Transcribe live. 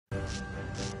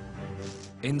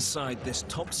Inside this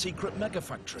top-secret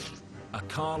mega-factory, a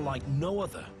car like no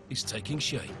other is taking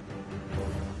shape.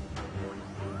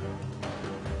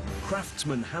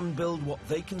 Craftsmen hand-build what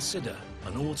they consider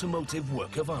an automotive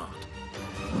work of art.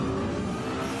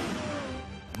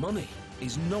 Money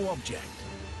is no object.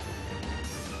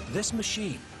 This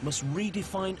machine must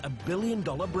redefine a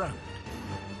billion-dollar brand.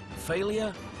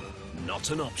 Failure,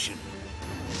 not an option.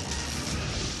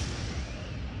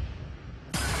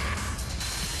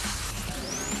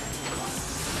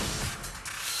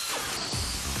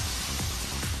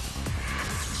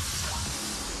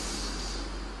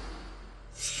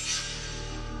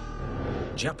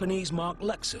 Japanese marque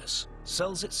Lexus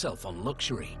sells itself on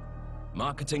luxury,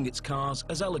 marketing its cars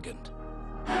as elegant,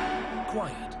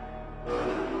 quiet,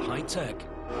 high-tech,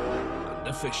 and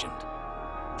efficient.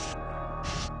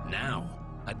 Now,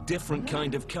 a different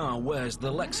kind of car wears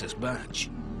the Lexus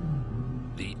badge,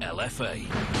 the LFA.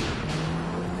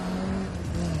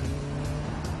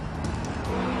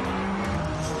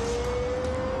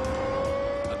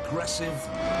 Aggressive,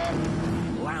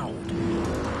 loud,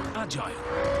 agile.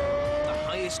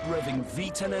 Highest revving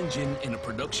V10 engine in a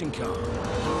production car.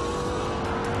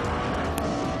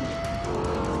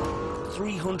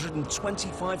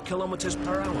 325 kilometers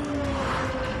per hour.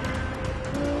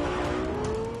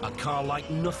 A car like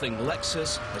nothing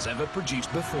Lexus has ever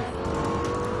produced before.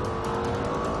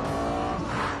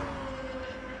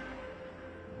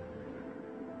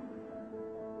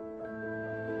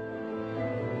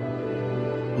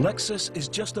 Lexus is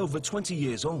just over 20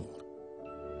 years old.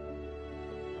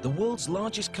 The world's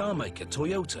largest car maker,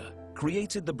 Toyota,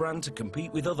 created the brand to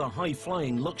compete with other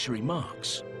high-flying luxury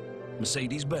marques,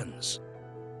 Mercedes-Benz,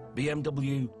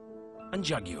 BMW, and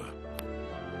Jaguar.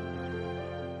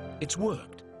 It's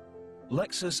worked.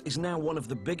 Lexus is now one of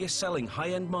the biggest-selling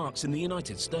high-end marques in the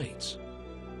United States.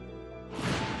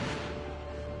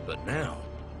 But now,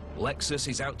 Lexus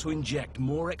is out to inject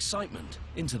more excitement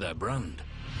into their brand.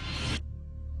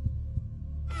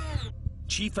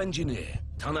 Chief Engineer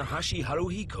Tanahashi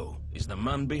Haruhiko is the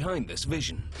man behind this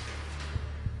vision.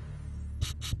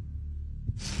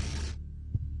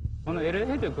 The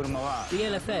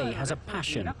LFA has a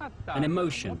passion, an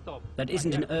emotion that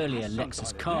isn't in earlier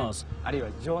Lexus cars.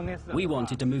 We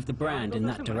wanted to move the brand in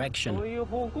that direction.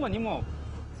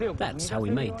 That's how we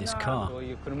made this car.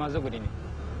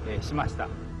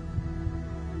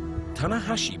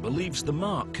 Tanahashi believes the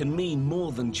marque can mean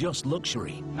more than just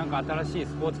luxury.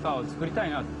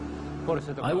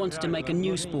 I wanted to make a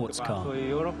new sports car,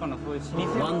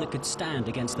 one that could stand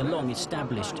against the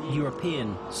long-established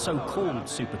European so-called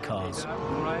supercars,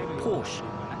 Porsche,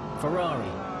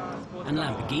 Ferrari, and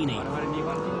Lamborghini,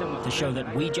 to show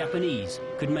that we Japanese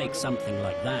could make something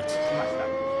like that.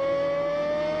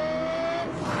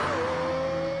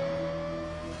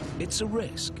 It's a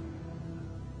risk.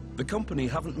 The company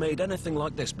haven't made anything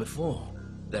like this before.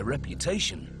 Their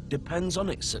reputation depends on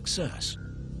its success.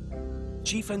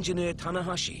 Chief Engineer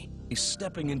Tanahashi is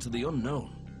stepping into the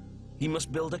unknown. He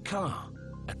must build a car,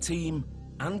 a team,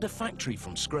 and a factory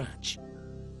from scratch.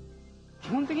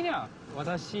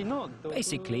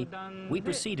 Basically, we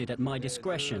proceeded at my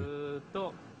discretion,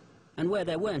 and where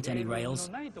there weren't any rails,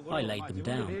 I laid them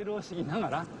down.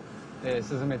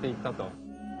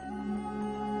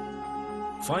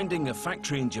 Finding a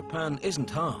factory in Japan isn't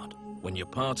hard when you're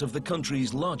part of the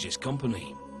country's largest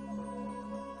company.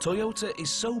 Toyota is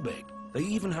so big, they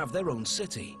even have their own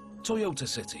city, Toyota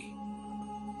City.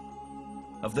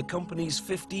 Of the company's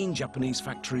 15 Japanese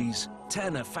factories,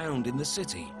 10 are found in the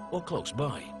city or close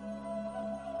by.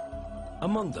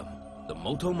 Among them, the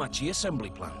Motomachi assembly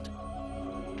plant.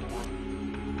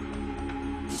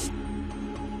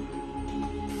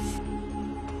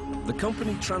 The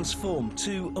company transformed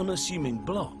two unassuming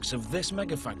blocks of this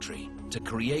megafactory to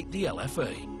create the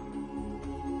LFA.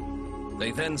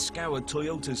 They then scoured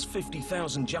Toyota's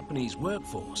 50,000 Japanese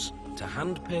workforce to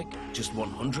handpick just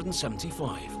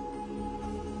 175.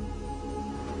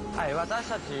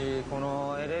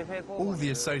 All the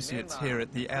associates here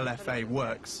at the LFA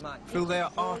Works feel they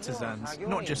are artisans,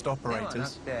 not just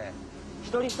operators.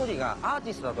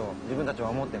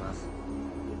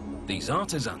 These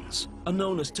artisans are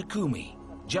known as takumi,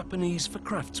 Japanese for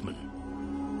craftsmen,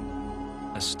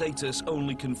 a status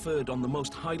only conferred on the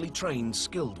most highly trained,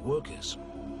 skilled workers.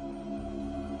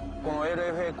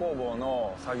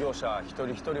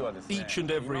 Each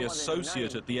and every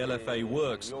associate at the LFA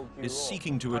Works is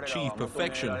seeking to achieve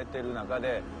perfection,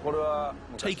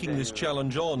 taking this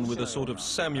challenge on with a sort of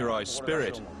samurai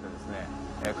spirit.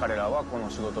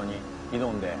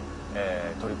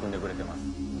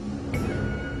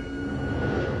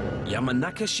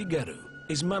 Yamanaka Shigeru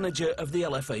is manager of the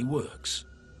LFA Works.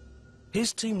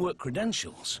 His teamwork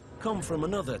credentials come from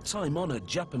another time-honored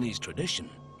Japanese tradition,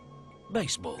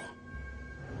 baseball.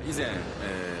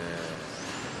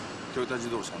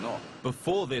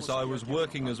 Before this, I was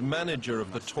working as manager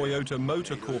of the Toyota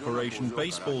Motor Corporation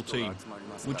baseball team,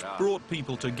 which brought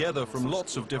people together from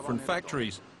lots of different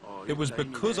factories. It was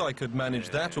because I could manage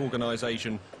that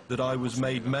organization that I was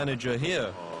made manager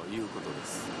here.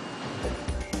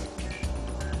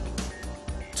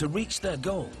 To reach their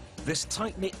goal, this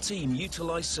tight-knit team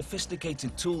utilized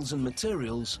sophisticated tools and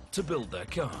materials to build their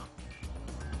car.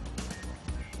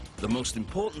 The most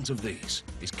important of these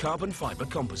is carbon fiber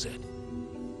composite.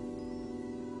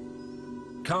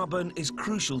 Carbon is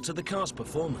crucial to the car's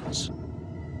performance.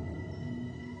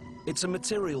 It's a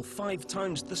material 5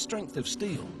 times the strength of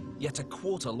steel, yet a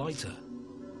quarter lighter.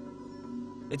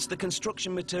 It's the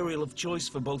construction material of choice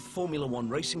for both Formula One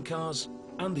racing cars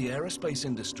and the aerospace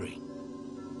industry.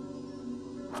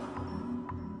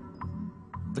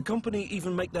 The company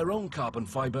even make their own carbon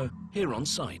fiber here on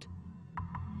site.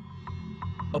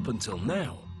 Up until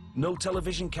now, no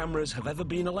television cameras have ever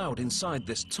been allowed inside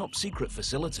this top-secret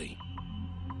facility.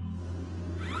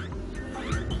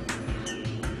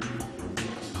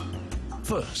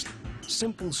 First,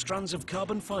 simple strands of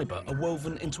carbon fiber are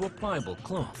woven into a pliable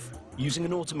cloth using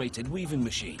an automated weaving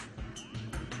machine.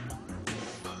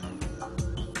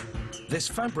 This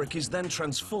fabric is then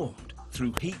transformed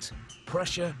through heat,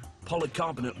 pressure,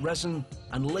 polycarbonate resin,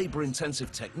 and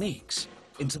labor-intensive techniques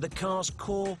into the car's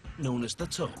core known as the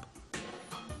tub.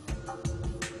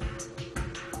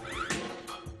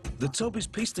 The tub is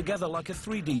pieced together like a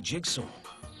 3D jigsaw.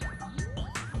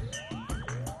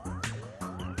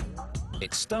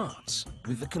 It starts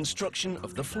with the construction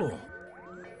of the floor.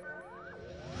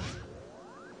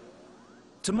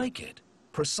 To make it,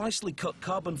 precisely cut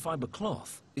carbon fiber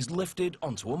cloth is lifted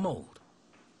onto a mold.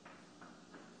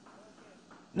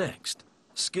 Next,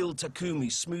 skilled Takumi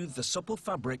smooth the supple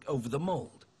fabric over the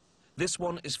mold. This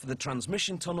one is for the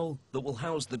transmission tunnel that will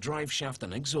house the drive shaft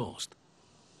and exhaust.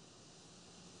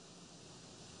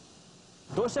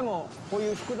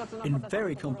 In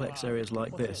very complex areas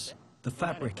like this, the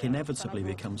fabric inevitably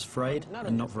becomes frayed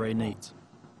and not very neat.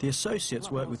 The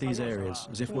associates work with these areas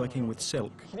as if working with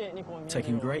silk,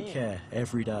 taking great care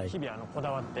every day.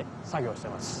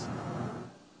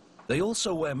 They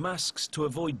also wear masks to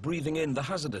avoid breathing in the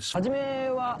hazardous smoke.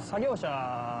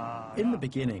 In the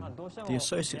beginning, the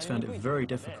associates found it very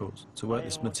difficult to work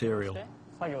this material.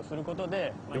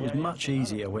 It was much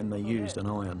easier when they used an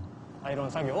iron.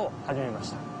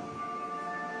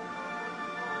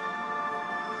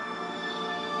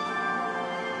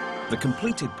 The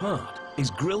completed part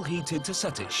is grill heated to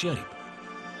set its shape.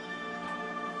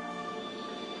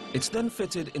 It's then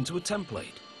fitted into a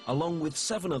template, along with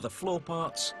 7 other floor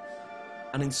parts,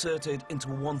 and inserted into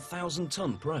a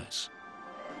 1,000-ton press.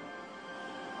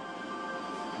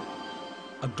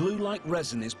 A glue-like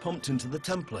resin is pumped into the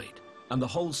template, and the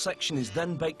whole section is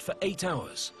then baked for 8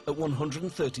 hours at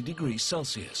 130 degrees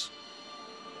Celsius.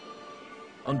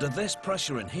 Under this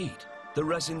pressure and heat, the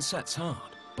resin sets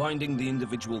hard, binding the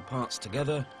individual parts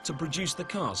together to produce the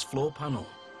car's floor panel.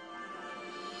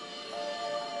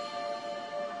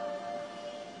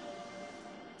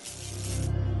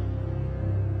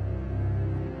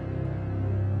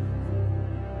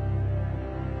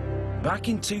 Back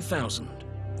in 2000,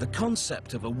 the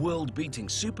concept of a world-beating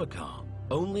supercar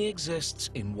only exists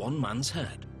in one man's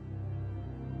head.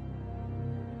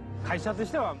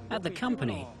 At the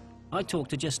company, I talked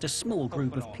to just a small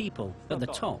group of people at the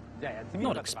top,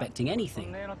 not expecting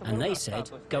anything, and they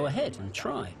said, go ahead and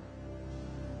try.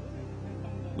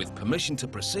 With permission to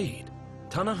proceed,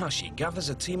 Tanahashi gathers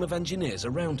a team of engineers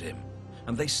around him,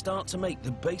 and they start to make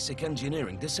the basic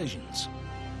engineering decisions.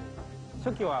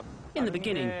 In the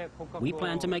beginning, we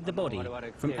planned to make the body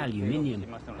from aluminium.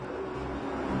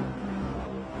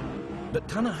 But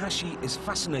Tanahashi is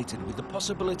fascinated with the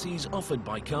possibilities offered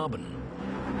by carbon.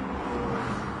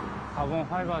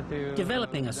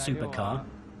 Developing a supercar,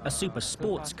 a super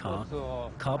sports car,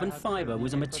 carbon fiber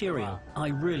was a material I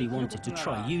really wanted to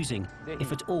try using,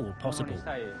 if at all possible.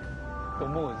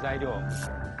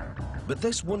 But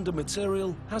this wonder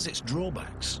material has its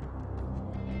drawbacks.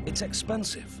 It's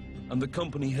expensive, and the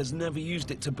company has never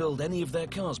used it to build any of their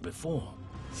cars before.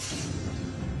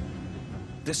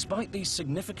 Despite these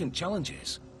significant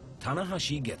challenges,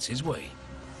 Tanahashi gets his way.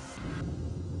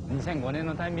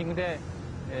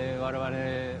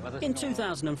 In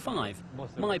 2005,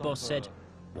 my boss said,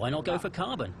 why not go for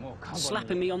carbon?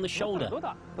 Slapping me on the shoulder.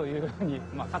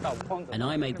 And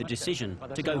I made the decision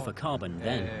to go for carbon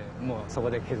then.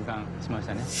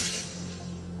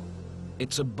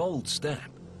 It's a bold step.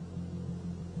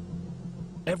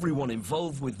 Everyone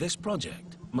involved with this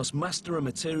project must master a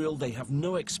material they have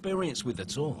no experience with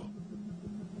at all.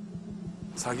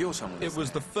 It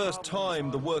was the first time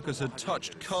the workers had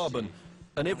touched carbon,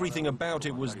 and everything about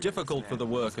it was difficult for the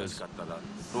workers.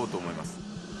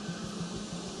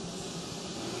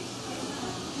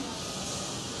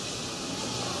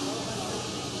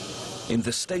 In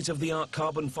the state-of-the-art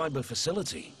carbon fiber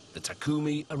facility, the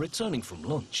Takumi are returning from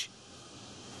lunch.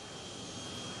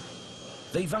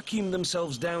 They vacuum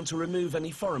themselves down to remove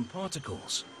any foreign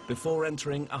particles before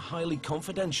entering a highly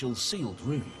confidential sealed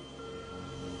room.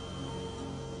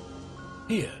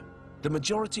 Here, the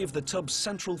majority of the tub's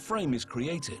central frame is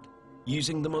created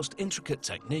using the most intricate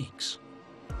techniques.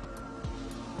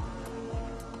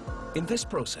 In this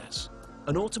process,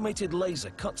 an automated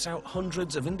laser cuts out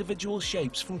hundreds of individual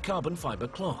shapes from carbon fiber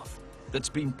cloth that's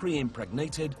been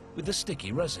pre-impregnated with a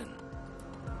sticky resin.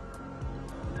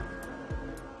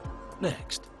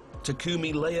 Next,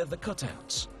 Takumi layer the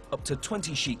cutouts, up to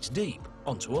 20 sheets deep,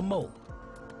 onto a mold.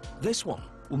 This one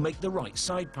will make the right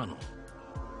side panel.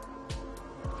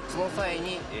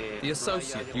 The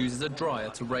associate uses a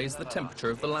dryer to raise the temperature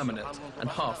of the laminate and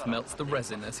half melts the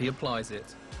resin as he applies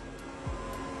it.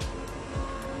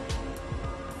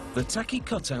 The tacky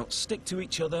cutouts stick to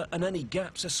each other and any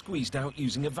gaps are squeezed out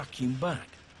using a vacuum bag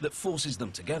that forces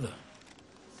them together.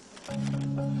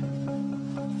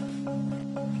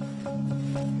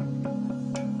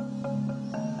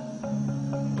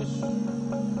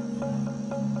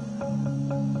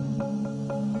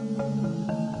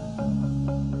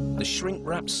 The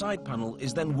shrink-wrapped side panel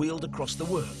is then wheeled across the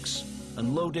works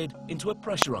and loaded into a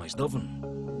pressurized oven.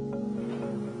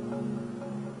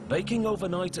 Baking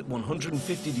overnight at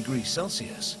 150 degrees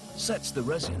Celsius sets the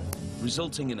resin,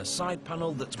 resulting in a side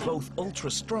panel that's both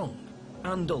ultra-strong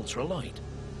and ultra-light.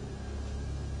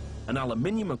 An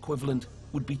aluminium equivalent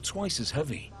would be twice as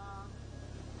heavy.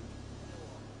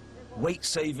 Weight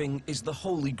saving is the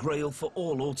holy grail for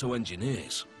all auto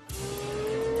engineers.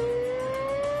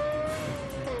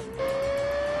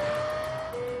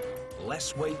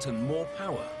 Less weight and more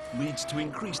power leads to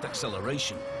increased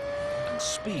acceleration, and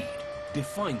speed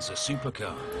defines a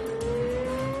supercar.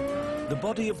 The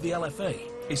body of the LFA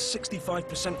is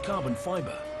 65% carbon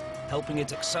fiber, helping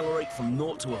it accelerate from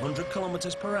 0 to 100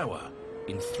 kilometers per hour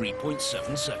in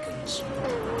 3.7 seconds.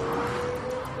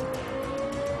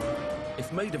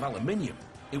 If made of aluminium,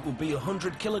 it will be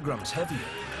 100 kilograms heavier,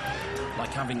 like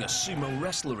having a sumo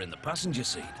wrestler in the passenger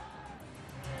seat.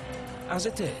 As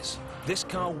it is, this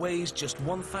car weighs just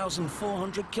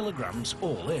 1,400 kilograms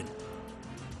all in.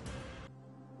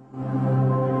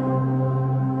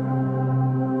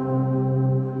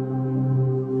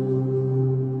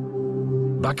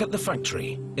 Back at the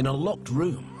factory, in a locked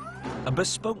room, a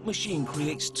bespoke machine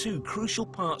creates two crucial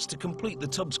parts to complete the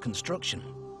tub's construction.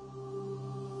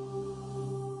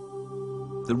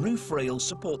 The roof rails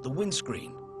support the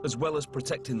windscreen, as well as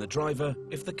protecting the driver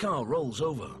if the car rolls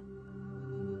over.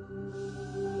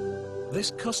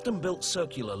 This custom-built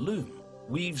circular loom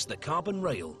weaves the carbon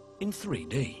rail in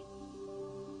 3D.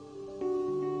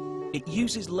 It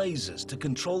uses lasers to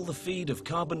control the feed of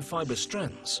carbon fiber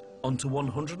strands onto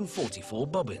 144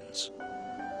 bobbins.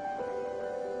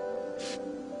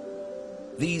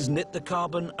 These knit the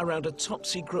carbon around a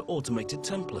top-secret automated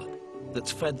template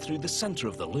that's fed through the center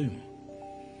of the loom.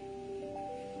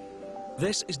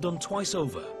 This is done twice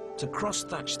over to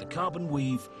cross-thatch the carbon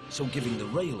weave, so giving the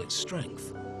rail its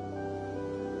strength.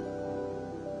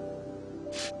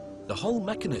 The whole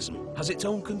mechanism has its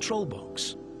own control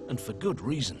box, and for good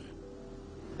reason.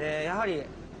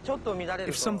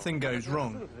 If something goes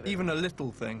wrong, even a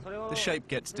little thing, the shape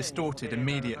gets distorted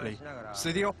immediately,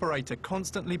 so the operator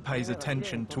constantly pays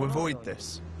attention to avoid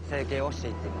this.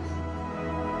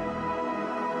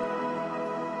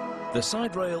 The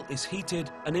side rail is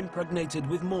heated and impregnated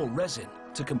with more resin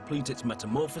to complete its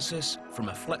metamorphosis from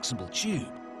a flexible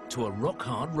tube to a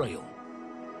rock-hard rail.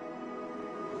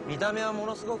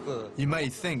 You may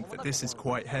think that this is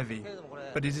quite heavy,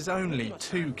 but it is only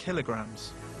 2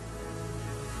 kilograms.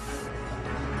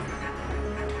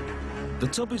 The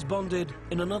tub is bonded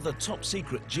in another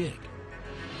top-secret jig.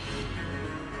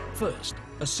 First,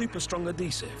 a super-strong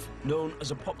adhesive, known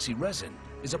as epoxy resin,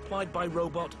 is applied by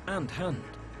robot and hand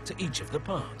to each of the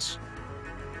parts.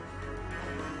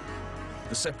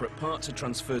 The separate parts are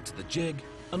transferred to the jig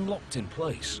and locked in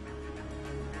place.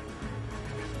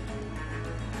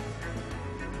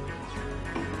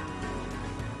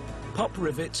 Pop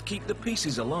rivets keep the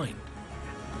pieces aligned.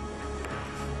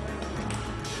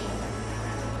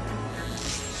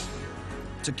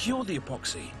 To cure the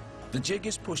epoxy, the jig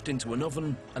is pushed into an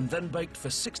oven and then baked for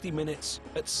 60 minutes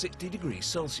at 60 degrees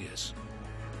Celsius.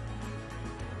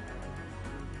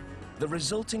 The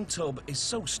resulting tub is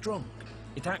so strong,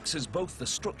 it acts as both the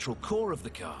structural core of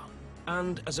the car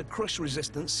and as a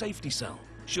crush-resistant safety cell,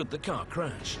 should the car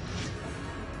crash.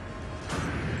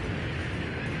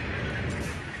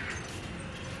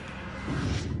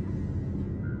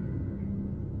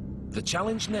 The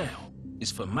challenge now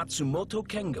is for Matsumoto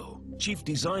Kengo, chief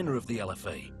designer of the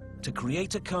LFA, to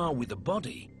create a car with a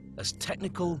body as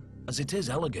technical as it is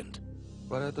elegant.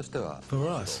 For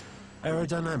us,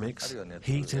 aerodynamics,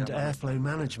 heat and airflow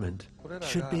management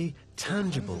should be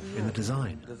tangible in the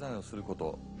design.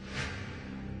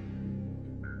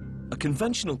 A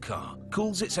conventional car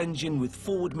cools its engine with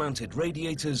forward-mounted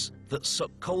radiators that suck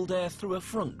cold air through a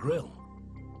front grille.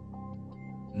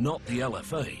 Not the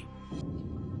LFA.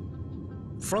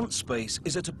 Front space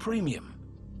is at a premium,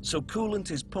 so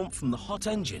coolant is pumped from the hot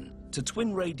engine to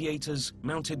twin radiators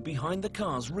mounted behind the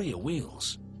car's rear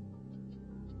wheels.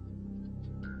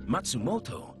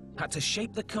 Matsumoto had to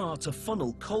shape the car to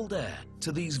funnel cold air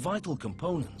to these vital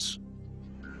components.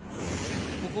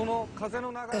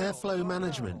 Airflow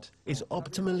management is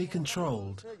optimally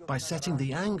controlled by setting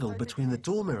the angle between the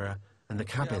door mirror and the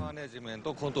cabin.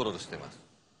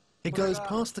 It goes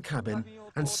past the cabin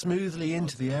and smoothly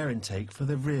into the air intake for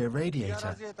the rear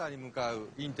radiator.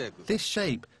 This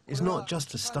shape is not just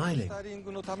for styling.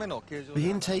 The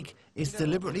intake is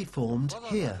deliberately formed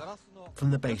here, from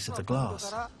the base of the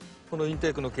glass.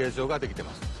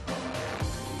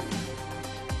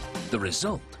 The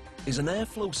result is an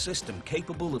airflow system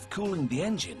capable of cooling the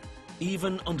engine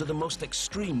even under the most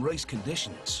extreme race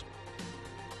conditions.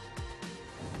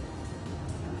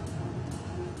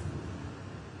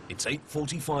 It's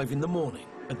 8:45 in the morning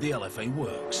at the LFA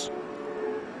works.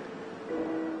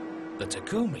 The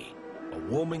Takumi are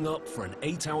warming up for an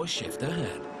 8-hour shift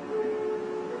ahead.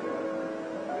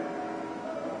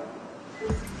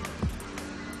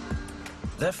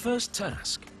 Their first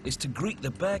task is to greet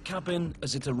the bare cabin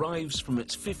as it arrives from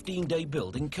its 15-day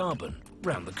build in carbon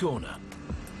round the corner.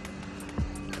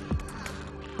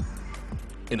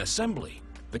 In assembly,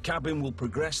 the cabin will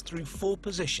progress through 4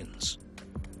 positions: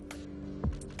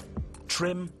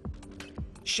 trim,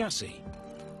 chassis,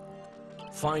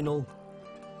 final,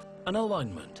 and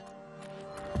alignment.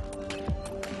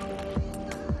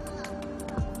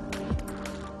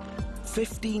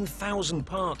 $15,000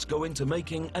 parts go into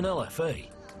making an LFA.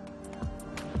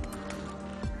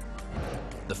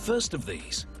 The first of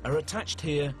these are attached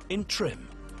here in trim.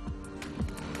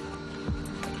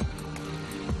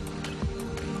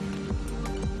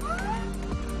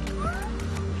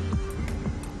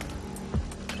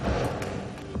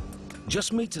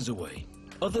 Just meters away,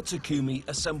 other Takumi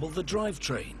assemble the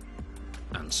drivetrain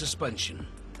and suspension.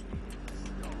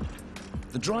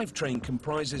 The drivetrain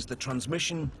comprises the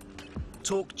transmission,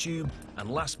 torque tube,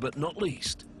 and last but not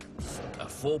least, a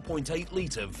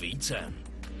 4.8-litre V10.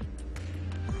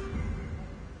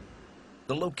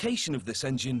 The location of this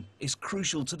engine is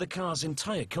crucial to the car's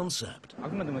entire concept.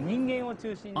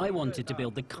 I wanted to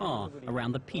build the car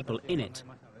around the people in it.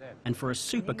 And for a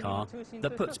supercar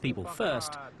that puts people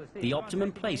first, the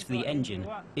optimum place for the engine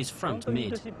is front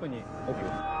mid.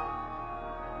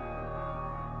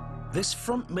 This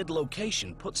front mid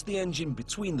location puts the engine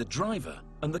between the driver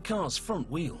and the car's front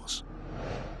wheels.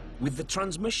 With the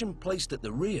transmission placed at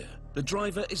the rear, the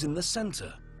driver is in the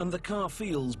center and the car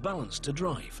feels balanced to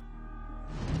drive.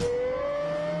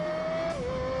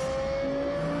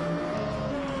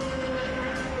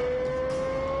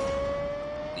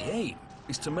 The aim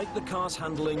is to make the car's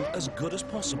handling as good as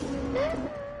possible.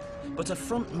 But a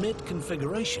front mid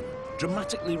configuration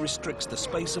dramatically restricts the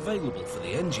space available for the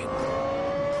engine.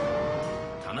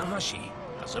 Tanahashi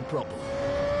has a problem.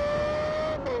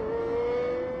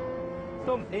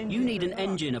 You need an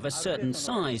engine of a certain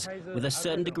size with a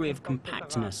certain degree of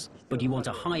compactness, but you want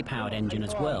a high-powered engine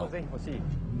as well.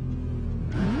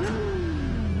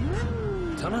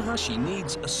 Tanahashi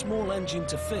needs a small engine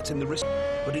to fit in the wrist,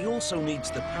 but he also needs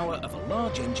the power of a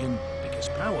large engine because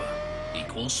power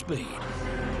equals speed.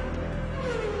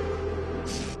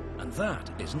 And that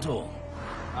isn't all.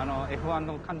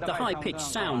 The high-pitched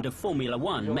sound of Formula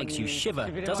One makes you shiver,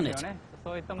 doesn't it?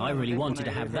 I really wanted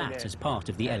to have that as part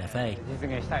of the LFA.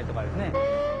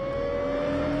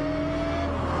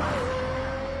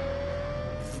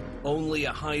 Only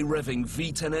a high-revving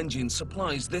V10 engine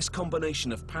supplies this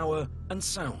combination of power and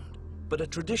sound, but a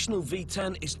traditional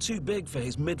V10 is too big for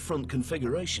his mid-front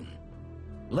configuration.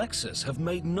 Lexus have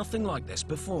made nothing like this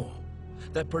before.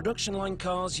 Their production line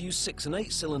cars use 6- and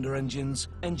 8-cylinder engines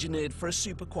engineered for a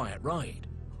super quiet ride.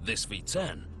 This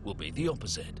V10 will be the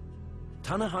opposite.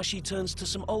 Tanahashi turns to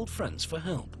some old friends for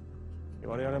help.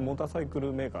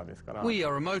 We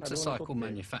are a motorcycle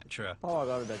manufacturer.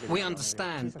 We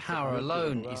understand power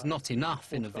alone is not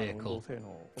enough in a vehicle.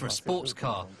 For a sports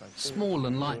car, small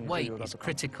and lightweight is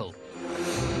critical.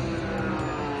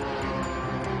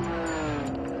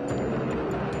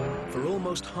 For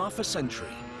almost half a century,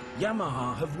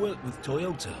 Yamaha have worked with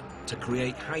Toyota to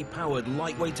create high-powered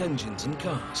lightweight engines and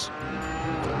cars.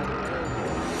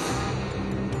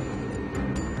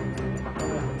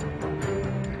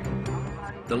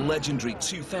 The legendary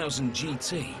 2000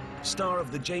 GT, star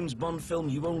of the James Bond film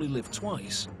You Only Live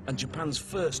Twice, and Japan's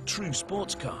first true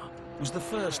sports car, was the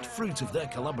first fruit of their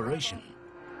collaboration.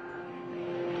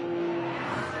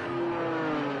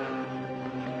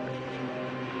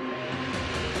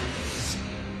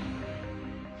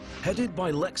 Headed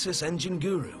by Lexus engine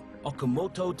guru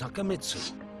Okamoto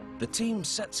Takamitsu, the team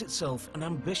sets itself an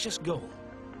ambitious goal: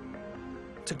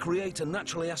 to create a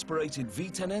naturally aspirated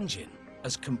V10 engine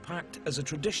as compact as a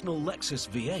traditional Lexus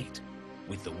V8,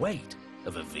 with the weight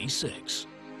of a V6.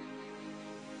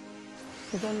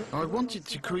 I wanted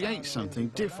to create something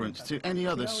different to any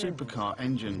other supercar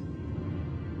engine.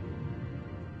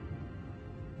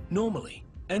 Normally,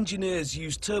 engineers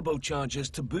use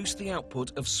turbochargers to boost the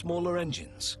output of smaller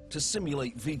engines to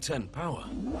simulate V10 power.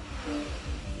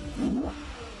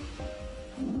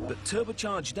 But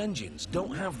turbocharged engines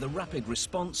don't have the rapid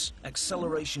response,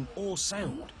 acceleration or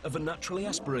sound of a naturally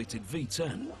aspirated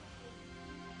V10.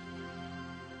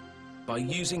 By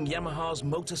using Yamaha's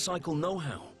motorcycle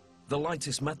know-how, the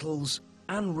lightest metals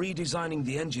and redesigning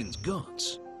the engine's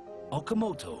guts,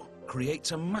 Okamoto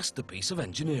creates a masterpiece of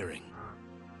engineering.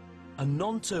 A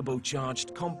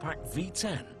non-turbocharged compact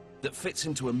V10 that fits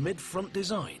into a mid-front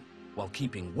design while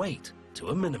keeping weight to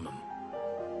a minimum.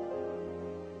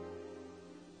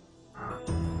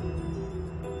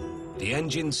 The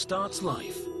engine starts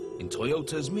life in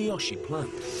Toyota's Miyoshi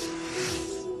plant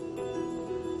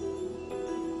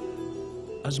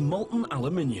as molten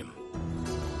aluminium.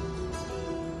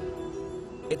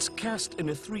 It's cast in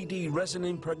a 3D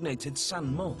resin-impregnated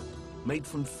sand mold made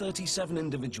from 37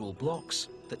 individual blocks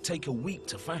that take a week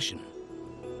to fashion.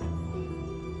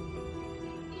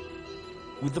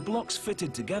 With the blocks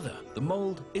fitted together, the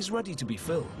mold is ready to be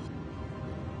filled.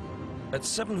 At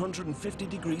 750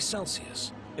 degrees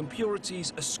Celsius,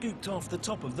 impurities are scooped off the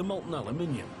top of the molten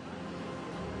aluminium.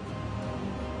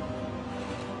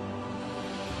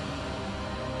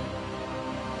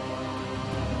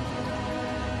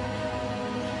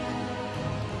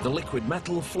 The liquid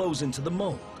metal flows into the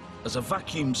mold as a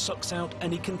vacuum sucks out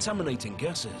any contaminating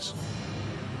gases.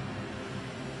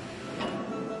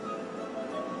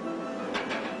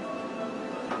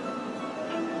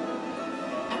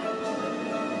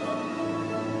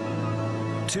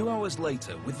 Two hours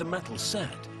later, with the metal set,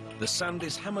 the sand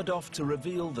is hammered off to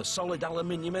reveal the solid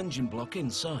aluminium engine block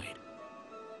inside.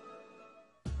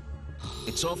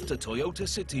 It's off to Toyota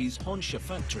City's Honsha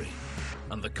factory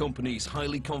and the company's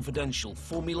highly confidential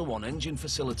Formula One engine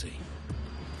facility.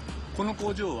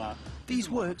 These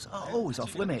works are always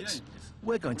off limits.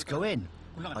 We're going to go in.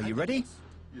 Are you ready?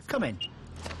 Come in.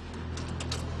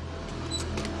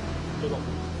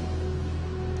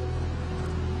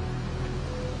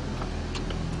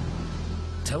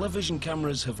 Television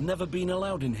cameras have never been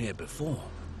allowed in here before.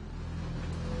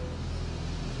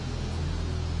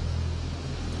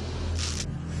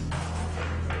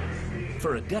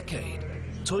 For a decade,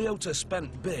 Toyota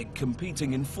spent big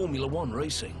competing in Formula One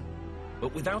racing.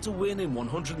 But without a win in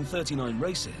 139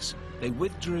 races, they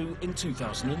withdrew in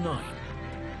 2009,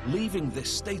 leaving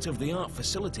this state-of-the-art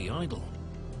facility idle.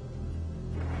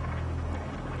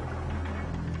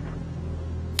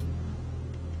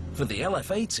 For the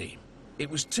LFA team, it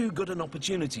was too good an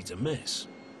opportunity to miss.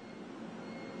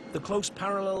 The close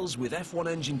parallels with F1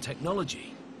 engine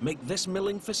technology make this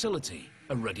milling facility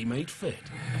a ready-made fit.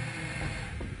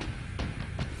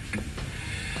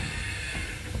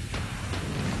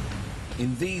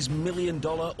 In these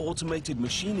million-dollar automated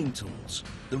machining tools,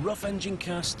 the rough engine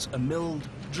casts are milled,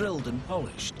 drilled and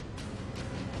polished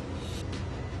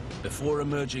before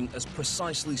emerging as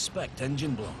precisely spec'd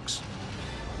engine blocks.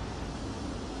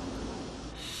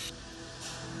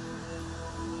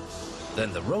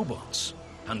 Then the robots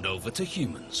hand over to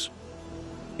humans.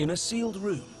 In a sealed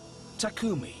room,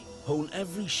 Takumi hone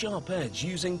every sharp edge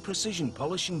using precision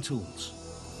polishing tools.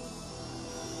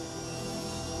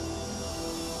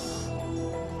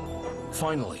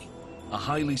 Finally, a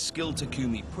highly skilled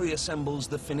Takumi pre-assembles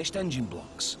the finished engine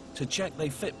blocks to check they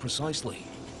fit precisely.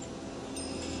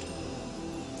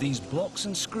 These blocks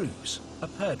and screws are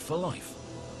paired for life.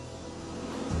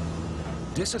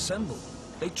 Disassembled,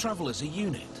 they travel as a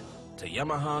unit to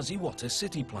Yamaha's Iwata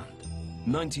city plant.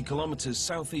 90 kilometers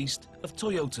southeast of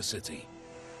Toyota City.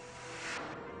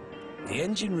 The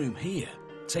engine room here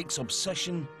takes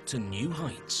obsession to new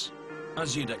heights.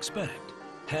 As you'd expect,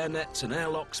 hairnets and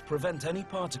airlocks prevent any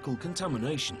particle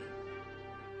contamination.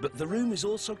 But the room is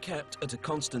also kept at a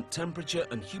constant temperature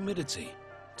and humidity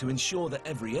to ensure that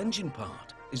every engine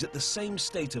part is at the same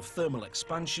state of thermal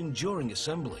expansion during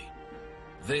assembly.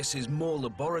 This is more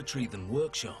laboratory than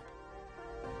workshop.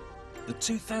 The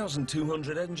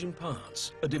 2,200 engine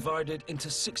parts are divided into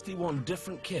 61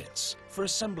 different kits for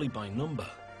assembly by number.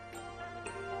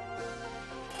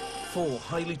 4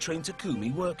 highly trained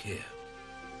Takumi work here.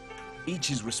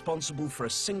 Each is responsible for a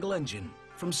single engine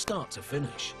from start to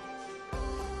finish.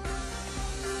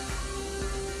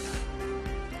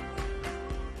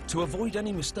 To avoid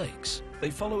any mistakes,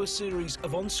 they follow a series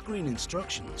of on-screen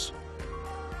instructions.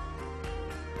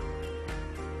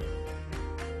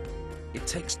 It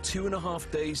takes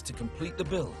 2.5 days to complete the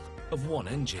build of one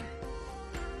engine.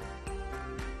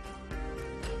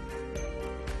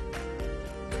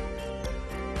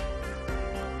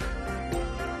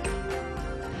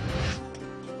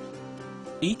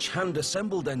 Each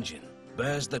hand-assembled engine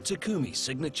bears the Takumi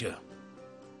signature.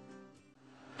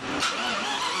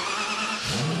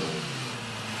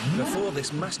 Before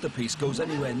this masterpiece goes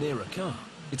anywhere near a car,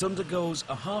 it undergoes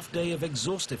a half-day of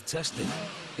exhaustive testing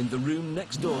in the room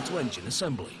next door to engine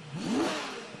assembly.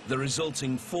 The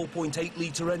resulting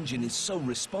 4.8-litre engine is so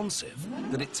responsive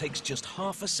that it takes just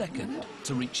half a second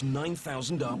to reach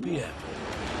 9,000 RPM.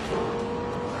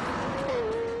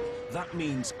 That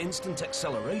means instant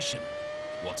acceleration,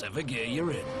 whatever gear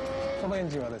you're in.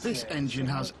 This engine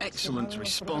has excellent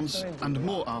response and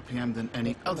more RPM than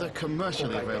any other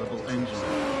commercially available engine.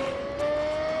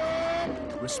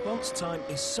 Response time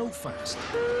is so fast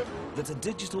that a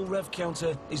digital rev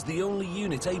counter is the only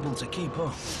unit able to keep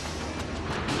up.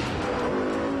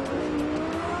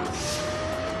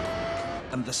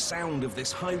 And the sound of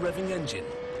this high-revving engine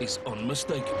is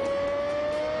unmistakable.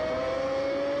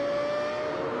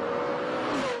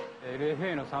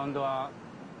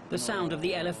 The sound of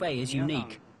the LFA is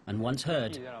unique, and once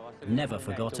heard, never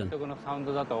forgotten.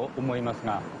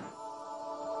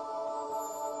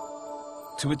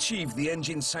 To achieve the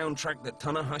engine soundtrack that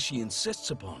Tanahashi insists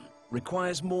upon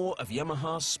requires more of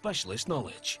Yamaha's specialist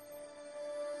knowledge.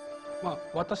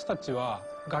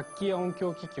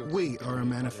 We are a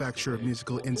manufacturer of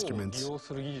musical instruments,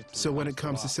 so when it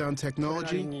comes to sound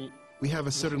technology, we have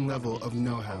a certain level of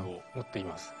know-how.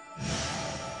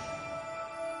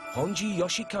 Honji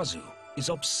Yoshikazu is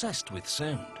obsessed with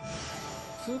sound.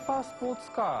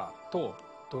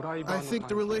 I think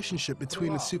the relationship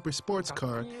between a super sports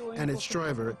car and its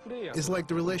driver is like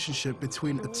the relationship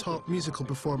between a top musical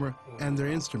performer and their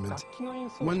instrument.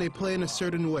 When they play in a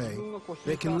certain way,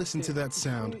 they can listen to that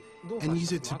sound and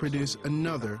use it to produce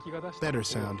another, better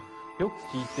sound.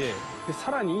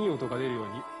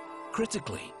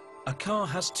 Critically, a car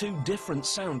has 2 different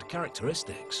sound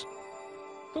characteristics.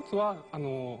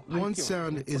 One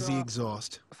sound is the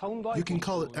exhaust. You can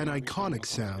call it an iconic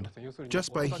sound.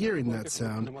 Just by hearing that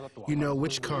sound, you know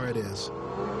which car it is.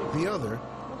 The other,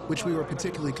 which we were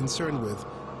particularly concerned with,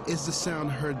 is the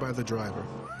sound heard by the driver.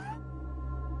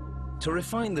 To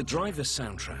refine the driver's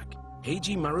soundtrack,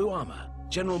 Heiji Maruyama,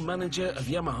 general manager of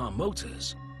Yamaha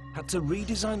Motors, had to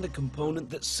redesign the component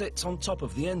that sits on top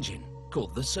of the engine,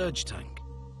 called the surge tank,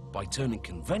 by turning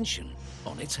convention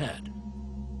on its head.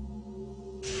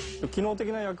 The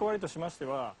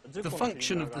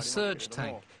function of the surge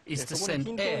tank is to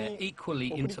send air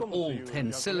equally into all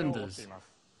 10 cylinders.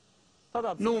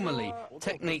 Normally,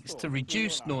 techniques to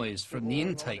reduce noise from the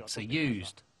intakes are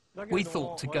used. We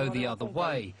thought to go the other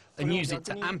way and use it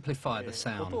to amplify the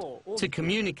sound, to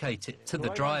communicate it to the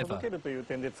driver.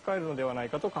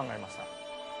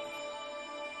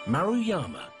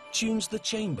 Maruyama tunes the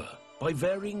chamber by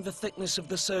varying the thickness of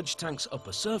the surge tank's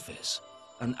upper surface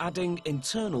and adding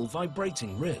internal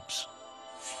vibrating ribs.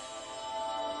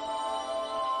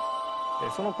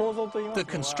 The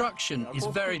construction is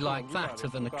very like that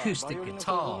of an acoustic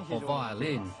guitar or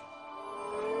violin.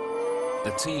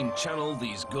 The team channel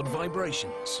these good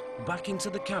vibrations back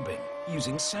into the cabin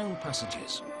using sound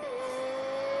passages.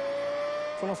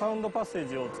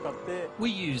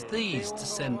 We use these to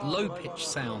send low-pitch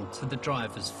sound to the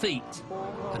driver's feet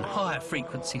and higher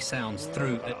frequency sounds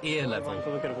through at ear level.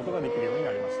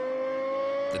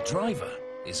 The driver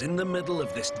is in the middle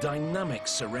of this dynamic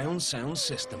surround sound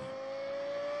system.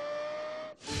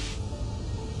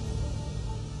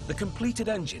 The completed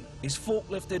engine is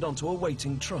forklifted onto a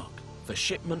waiting truck for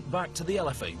shipment back to the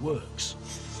LFA works.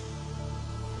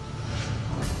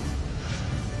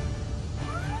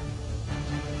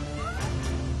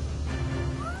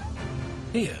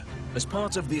 Here, as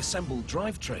part of the assembled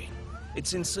drivetrain,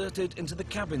 it's inserted into the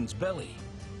cabin's belly,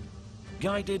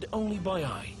 guided only by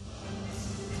eye.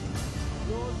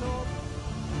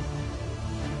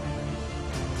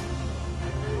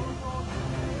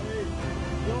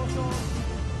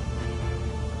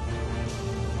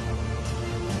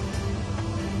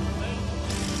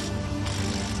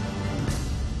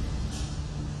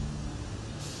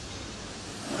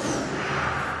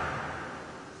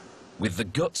 With the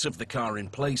guts of the car in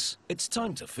place, it's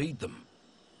time to feed them.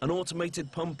 An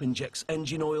automated pump injects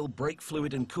engine oil, brake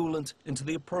fluid and coolant into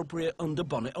the appropriate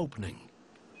under-bonnet opening.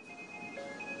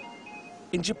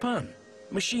 In Japan,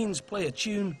 machines play a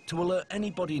tune to alert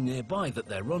anybody nearby that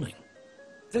they're running.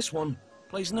 This one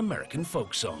plays an American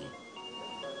folk song.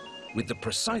 With the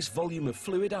precise volume of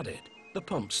fluid added, the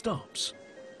pump stops,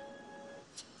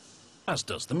 as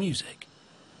does the music.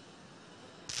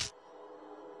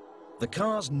 The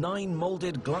car's 9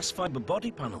 moulded glass fibre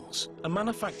body panels are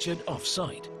manufactured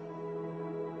off-site.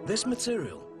 This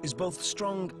material is both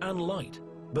strong and light,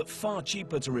 but far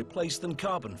cheaper to replace than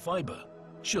carbon fibre,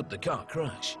 should the car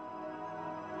crash.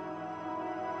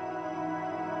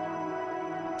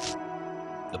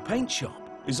 The paint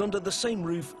shop is under the same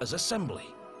roof as assembly,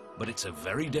 but it's a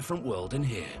very different world in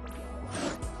here.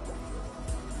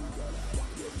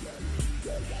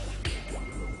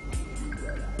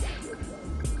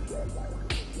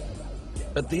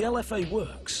 At the LFA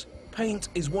works, paint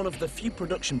is one of the few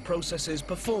production processes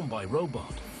performed by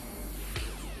robot.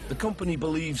 The company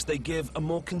believes they give a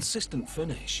more consistent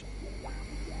finish.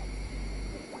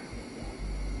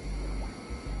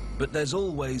 But there's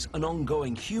always an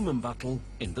ongoing human battle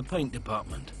in the paint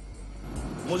department.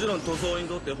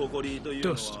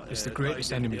 Dust is the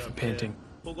greatest enemy for painting.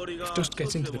 If dust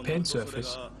gets into the paint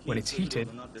surface, when it's heated,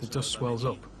 the dust swells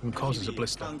up and causes a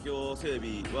blister. So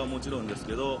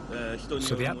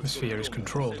the atmosphere is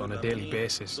controlled on a daily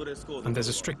basis, and there's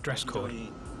a strict dress code.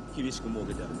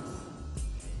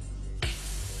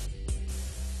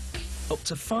 Up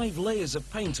to 5 layers of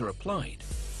paint are applied.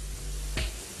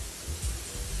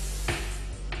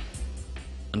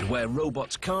 And where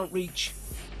robots can't reach,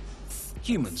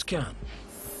 humans can.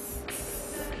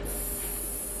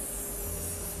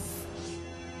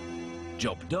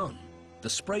 Job done. The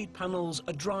sprayed panels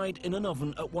are dried in an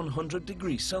oven at 100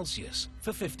 degrees Celsius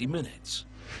for 50 minutes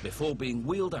before being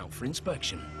wheeled out for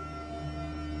inspection.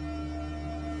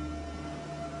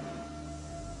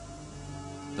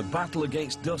 The battle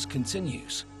against dust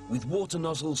continues, with water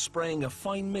nozzles spraying a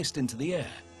fine mist into the air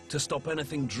to stop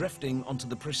anything drifting onto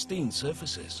the pristine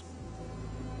surfaces.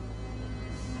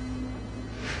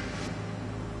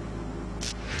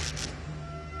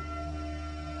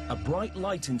 A bright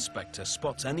light inspector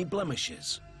spots any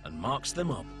blemishes and marks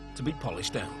them up to be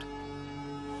polished out.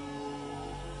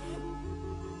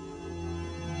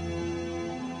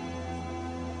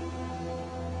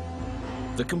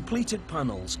 The completed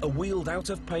panels are wheeled out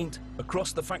of paint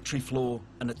across the factory floor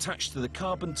and attached to the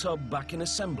carbon tub back in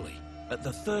assembly at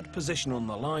the 3rd position on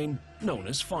the line, known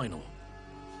as final.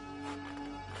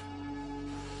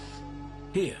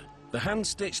 Here, the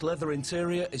hand-stitched leather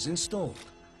interior is installed,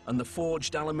 and the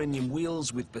forged aluminium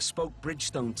wheels with bespoke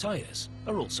Bridgestone tyres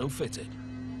are also fitted.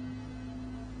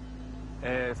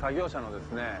 It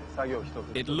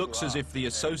looks as if the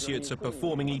associates are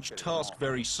performing each task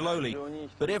very slowly,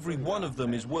 but every one of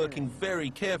them is working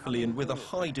very carefully and with a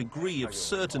high degree of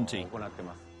certainty.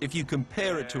 If you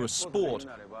compare it to a sport,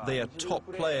 they are top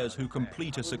players who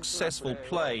complete a successful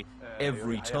play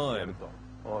every time.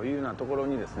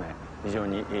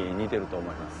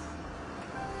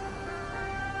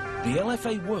 The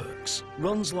LFA works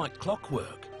runs like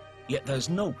clockwork, yet there's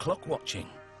no clock watching.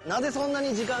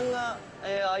 The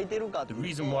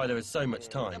reason why there is so much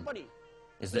time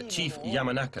is that Chief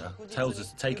Yamanaka tells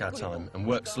us to take our time and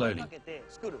work slowly,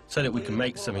 so that we can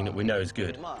make something that we know is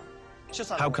good.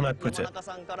 How can I put it?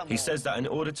 He says that in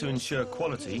order to ensure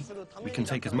quality, we can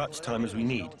take as much time as we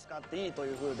need.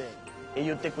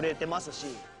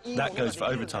 That goes for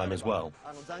overtime as well.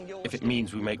 If it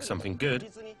means we make something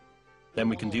good, then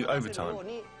we can do overtime.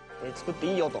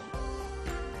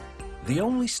 The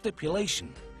only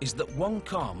stipulation is that one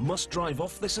car must drive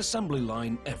off this assembly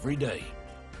line every day.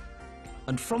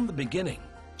 And from the beginning,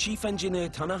 Chief Engineer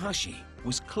Tanahashi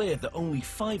was clear that only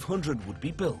 500 would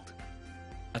be built.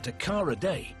 At a car a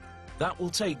day, that will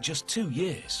take just 2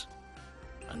 years.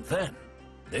 And then,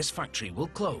 this factory will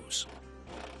close.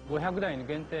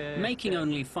 Making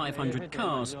only 500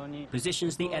 cars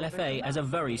positions the LFA as a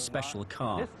very special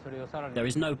car. There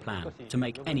is no plan to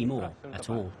make any more at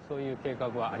all.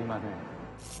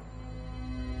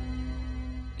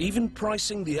 Even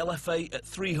pricing the LFA at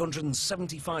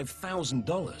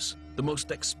 $375,000, the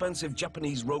most expensive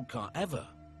Japanese road car ever,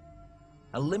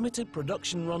 a limited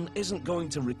production run isn't going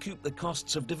to recoup the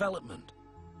costs of development,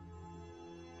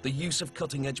 the use of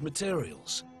cutting-edge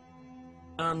materials,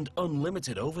 and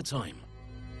unlimited overtime.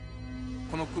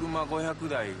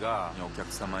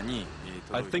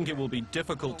 I think it will be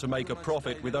difficult to make a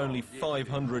profit with only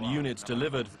 500 units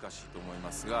delivered.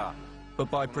 But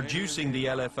by producing the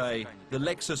LFA, the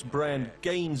Lexus brand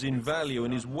gains in value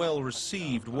and is well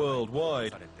received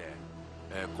worldwide.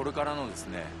 I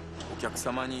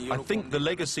think the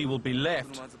legacy will be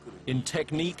left in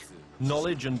technique,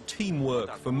 knowledge and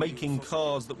teamwork for making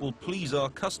cars that will please our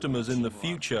customers in the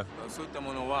future.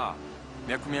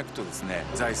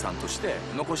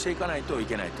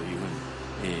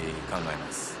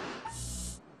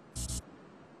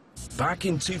 Back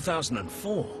in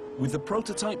 2004, with the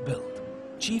prototype build,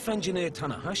 Chief Engineer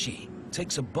Tanahashi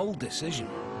takes a bold decision.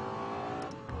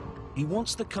 He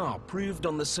wants the car proved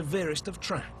on the severest of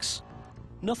tracks.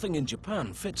 Nothing in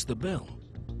Japan fits the bill.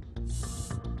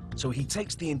 So he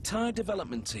takes the entire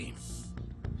development team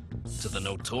to the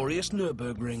notorious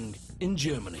Nürburgring in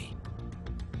Germany.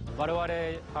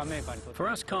 For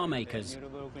us car makers,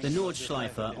 the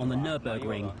Nordschleife on the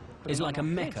Nürburgring is like a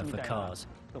mecca for cars.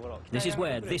 This is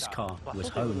where this car was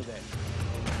honed.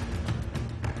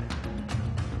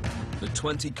 The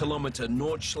 20-kilometer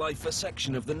Nordschleife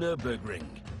section of the Nürburgring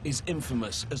is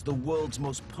infamous as the world's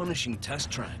most punishing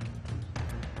test track.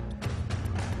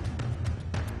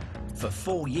 For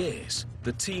 4 years,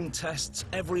 the team tests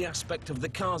every aspect of the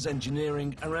car's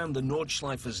engineering around the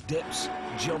Nordschleife's dips,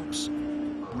 jumps,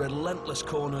 relentless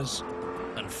corners,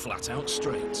 and flat-out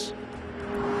straights.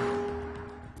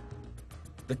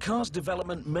 The car's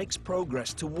development makes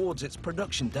progress towards its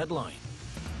production deadline,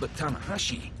 but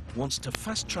Tanahashi wants to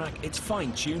fast-track its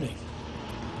fine-tuning.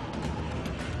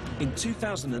 In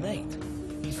 2008,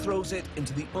 he throws it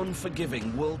into the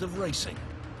unforgiving world of racing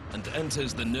and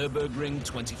enters the Nürburgring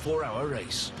 24-hour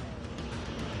race.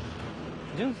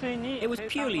 It was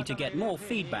purely to get more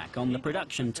feedback on the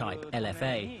production type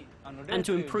LFA and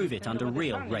to improve it under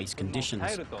real race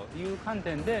conditions.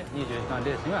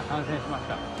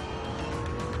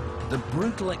 The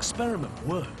brutal experiment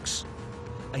works.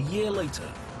 A year later,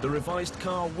 the revised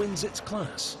car wins its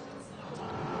class.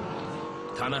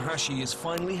 Tanahashi is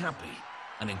finally happy,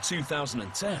 and in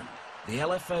 2010, the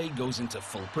LFA goes into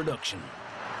full production.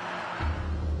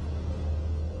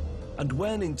 And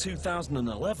when in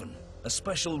 2011, a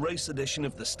special race edition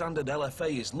of the standard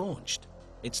LFA is launched,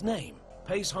 its name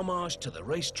pays homage to the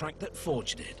racetrack that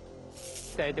forged it.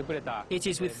 It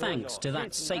is with thanks to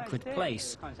that sacred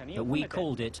place that we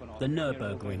called it the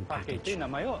Nürburgring package.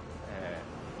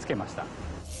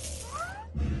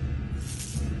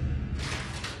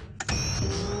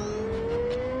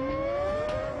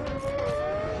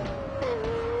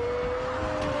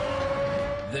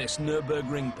 This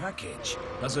Nürburgring package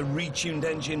has a retuned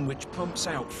engine which pumps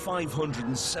out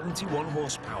 571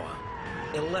 horsepower,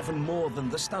 11 more than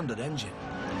the standard engine.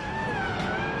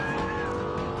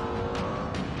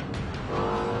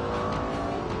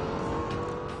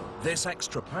 This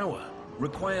extra power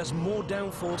requires more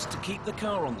downforce to keep the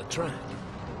car on the track,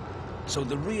 so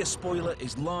the rear spoiler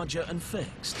is larger and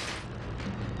fixed.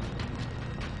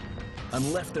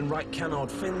 And left and right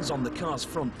canard fins on the car's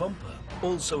front bumper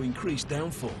also increase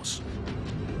downforce.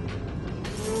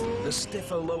 The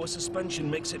stiffer lower suspension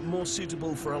makes it more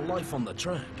suitable for a life on the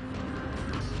track.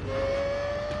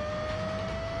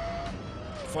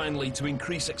 Finally, to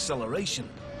increase acceleration,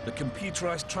 the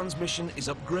computerized transmission is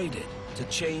upgraded to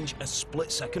change a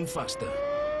split second faster.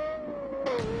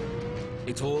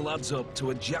 It all adds up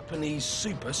to a Japanese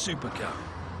supercar.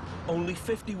 Only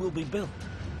 50 will be built,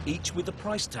 each with a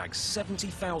price tag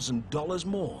 $70,000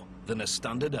 more than a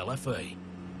standard LFA.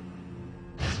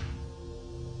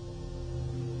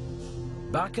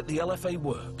 Back at the LFA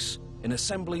works, in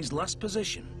assembly's last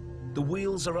position, the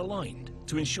wheels are aligned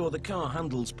to ensure the car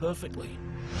handles perfectly.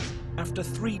 After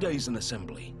 3 days in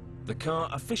assembly, the car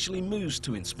officially moves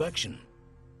to inspection.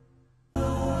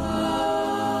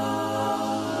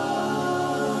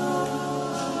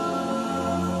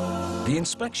 The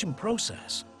inspection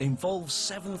process involves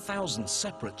 7,000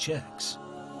 separate checks.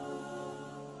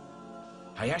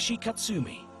 Hayashi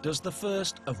Katsumi does the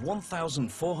first of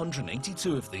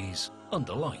 1,482 of these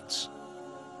under lights.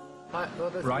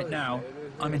 Right now,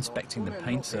 I'm inspecting the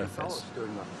paint surface.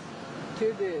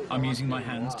 I'm using my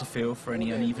hands to feel for any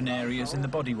uneven areas in the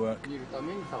bodywork.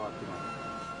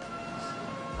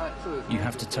 You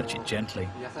have to touch it gently,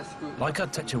 like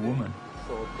I'd touch a woman.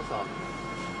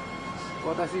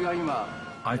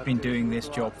 I've been doing this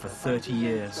job for 30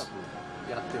 years.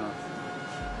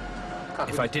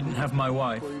 If I didn't have my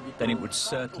wife, then it would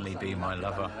certainly be my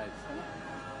lover.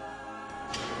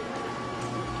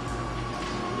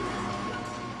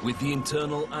 With the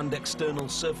internal and external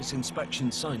surface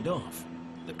inspection signed off,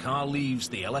 the car leaves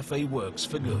the LFA works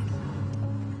for good.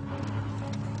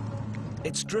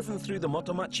 It's driven through the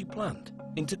Motomachi plant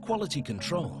into quality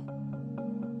control.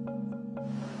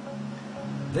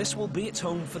 This will be its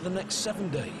home for the next 7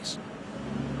 days.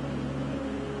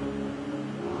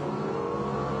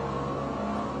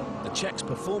 The checks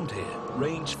performed here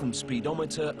range from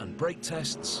speedometer and brake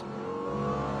tests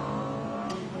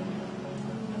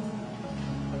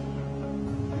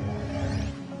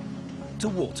to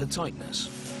water tightness.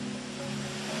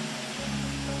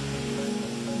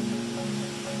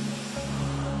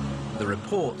 The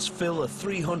reports fill a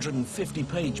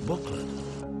 350-page booklet.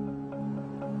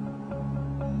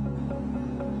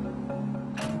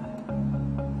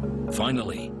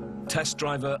 Finally, test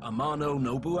driver Amano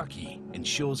Nobuaki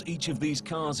ensures each of these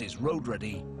cars is road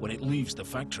ready when it leaves the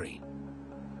factory.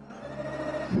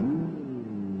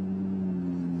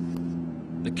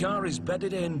 The car is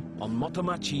bedded in on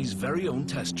Motomachi's very own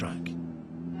test track.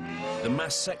 The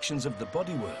mass sections of the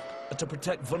bodywork are to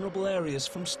protect vulnerable areas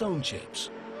from stone chips.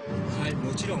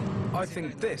 I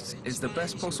think this is the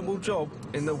best possible job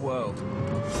in the world.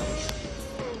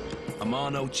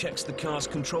 Amano checks the car's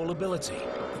controllability,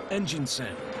 engine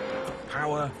sound,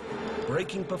 power,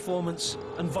 braking performance,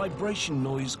 and vibration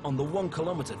noise on the 1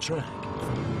 kilometer track.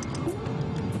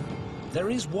 There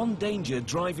is one danger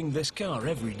driving this car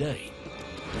every day.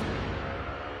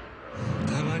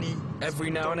 Every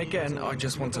now and again, I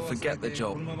just want to forget the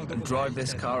job and drive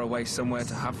this car away somewhere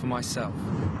to have for myself.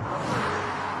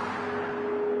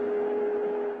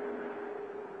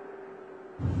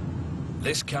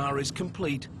 This car is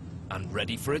complete and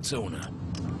ready for its owner.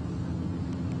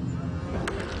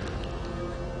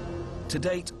 To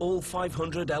date, all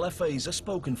 500 LFAs are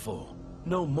spoken for.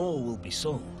 No more will be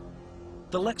sold.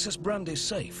 The Lexus brand is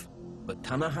safe, but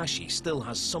Tanahashi still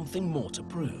has something more to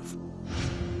prove.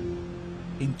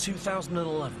 In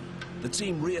 2011, the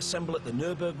team reassemble at the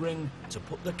Nürburgring to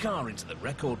put the car into the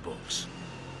record books.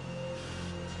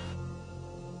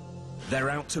 They're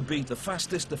out to beat the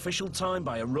fastest official time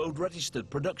by a road-registered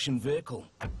production vehicle.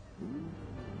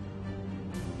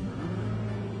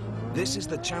 This is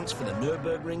the chance for the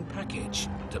Nürburgring package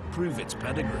to prove its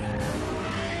pedigree.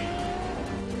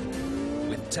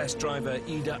 With test driver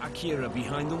Ida Akira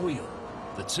behind the wheel,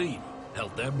 the team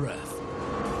held their breath.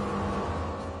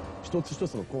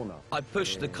 I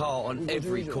push the car on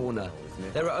every corner.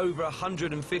 There are over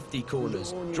 150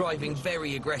 corners, driving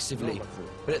very aggressively,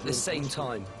 but at the same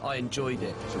time, I enjoyed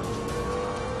it.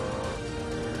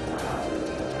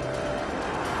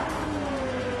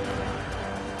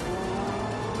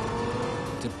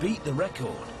 To beat the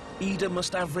record, Ida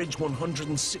must average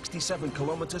 167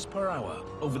 kilometers per hour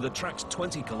over the track's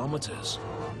 20 kilometers.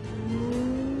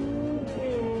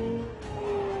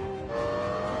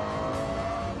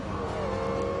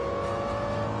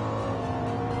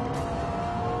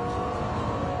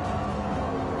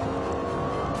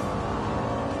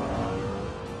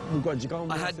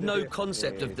 I had no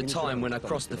concept of the time when I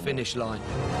crossed the finish line.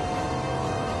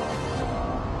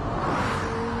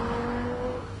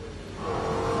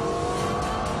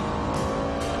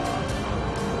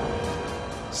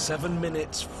 Seven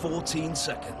minutes, 14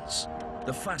 seconds.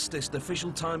 The fastest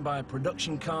official time by a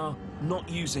production car not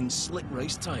using slick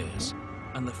race tires.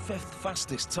 And the 5th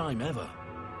fastest time ever.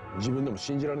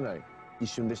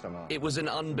 It was an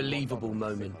unbelievable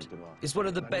moment. It's one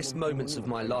of the best moments of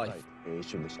my life.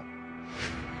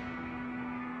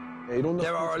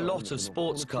 There are a lot of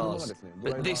sports cars,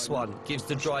 but this one gives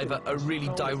the driver a really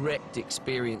direct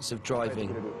experience of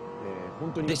driving.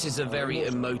 This is a very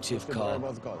emotive car,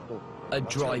 a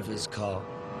driver's car.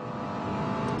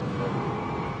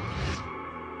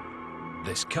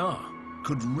 This car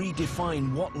could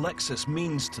redefine what Lexus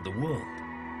means to the world.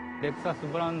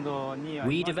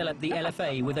 We developed the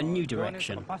LFA with a new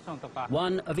direction,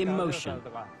 one of emotion,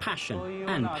 passion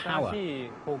and power.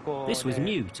 This was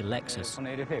new to Lexus.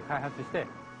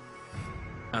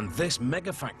 And this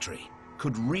mega factory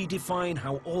could redefine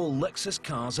how all Lexus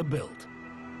cars are built.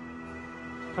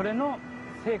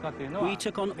 We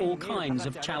took on all kinds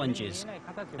of challenges,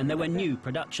 and there were new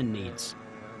production needs.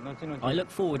 I look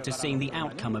forward to seeing the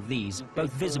outcome of these,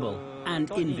 both visible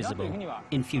and invisible,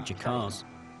 in future cars.